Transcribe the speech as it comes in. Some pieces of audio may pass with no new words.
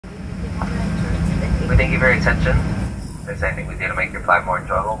We thank you for your attention. If there's anything we do to make your flight more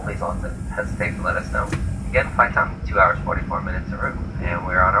enjoyable, please don't hesitate to let us know. Again, flight time 2 hours 44 minutes en route, and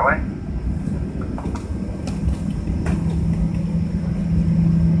we're on our way.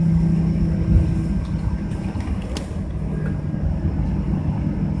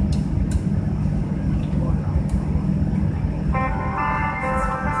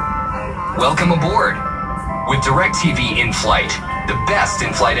 Welcome aboard. With DirecTV in-flight, the best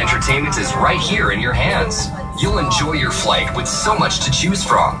in-flight entertainment is right here in your hands. You'll enjoy your flight with so much to choose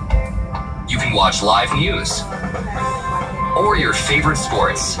from. You can watch live news, or your favorite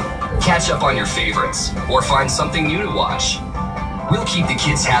sports, catch up on your favorites, or find something new to watch. We'll keep the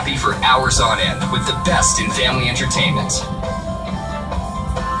kids happy for hours on end with the best in family entertainment.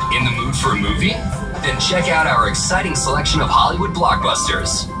 In the mood for a movie? Then check out our exciting selection of Hollywood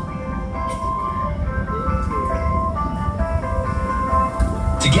blockbusters.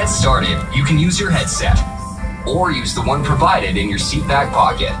 To get started, you can use your headset, or use the one provided in your seat back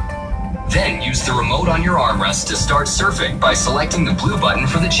pocket. Then use the remote on your armrest to start surfing by selecting the blue button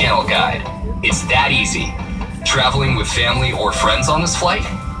for the channel guide. It's that easy. Traveling with family or friends on this flight?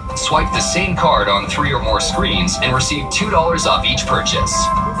 Swipe the same card on 3 or more screens and receive $2 off each purchase.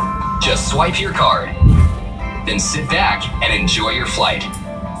 Just swipe your card, then sit back and enjoy your flight.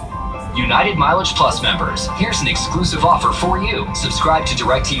 United Mileage Plus members, here's an exclusive offer for you. Subscribe to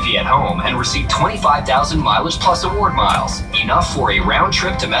DirecTV at home and receive 25,000 Mileage Plus award miles, enough for a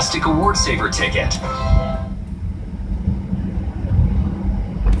round-trip domestic award saver ticket.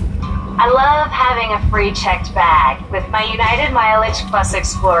 I love having a free checked bag with my United Mileage Plus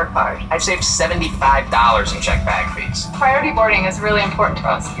Explorer card. I've saved $75 in checked bag fees. Priority boarding is really important to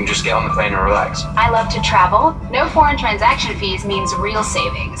us. You can just get on the plane and relax. I love to travel. No foreign transaction fees means real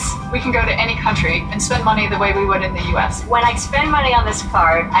savings. We can go to any country and spend money the way we would in the US. When I spend money on this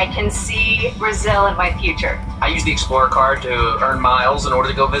card, I can see Brazil in my future. I use the Explorer card to earn miles in order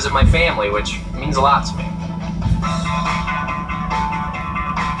to go visit my family, which means a lot to me.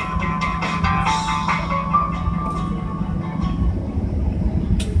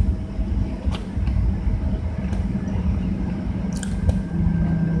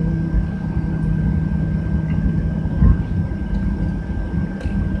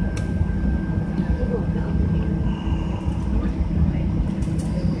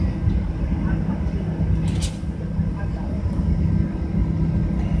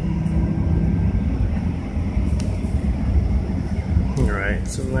 Alright,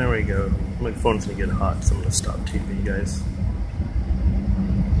 so there we go. My phone's gonna get hot, so I'm gonna stop TV, guys.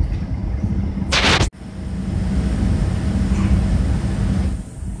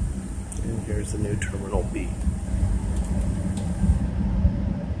 And here's the new Terminal B.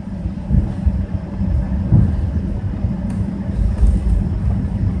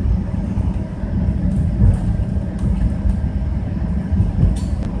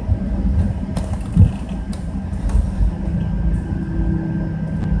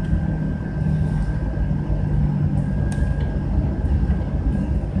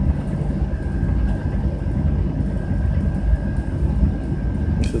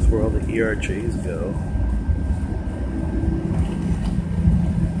 This is where all the ERJs go.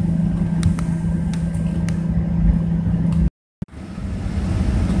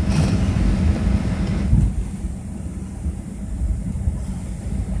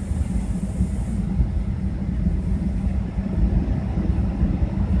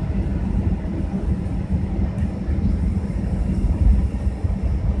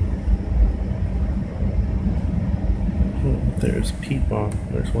 There's Piedmont.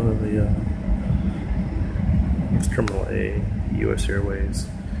 There's one of the, it's Terminal A, US Airways,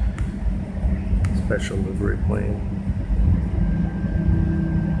 special livery plane.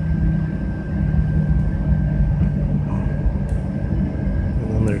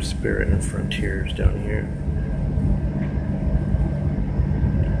 And then there's Spirit and Frontiers down here.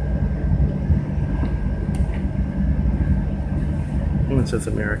 And it says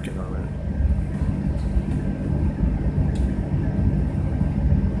American on it.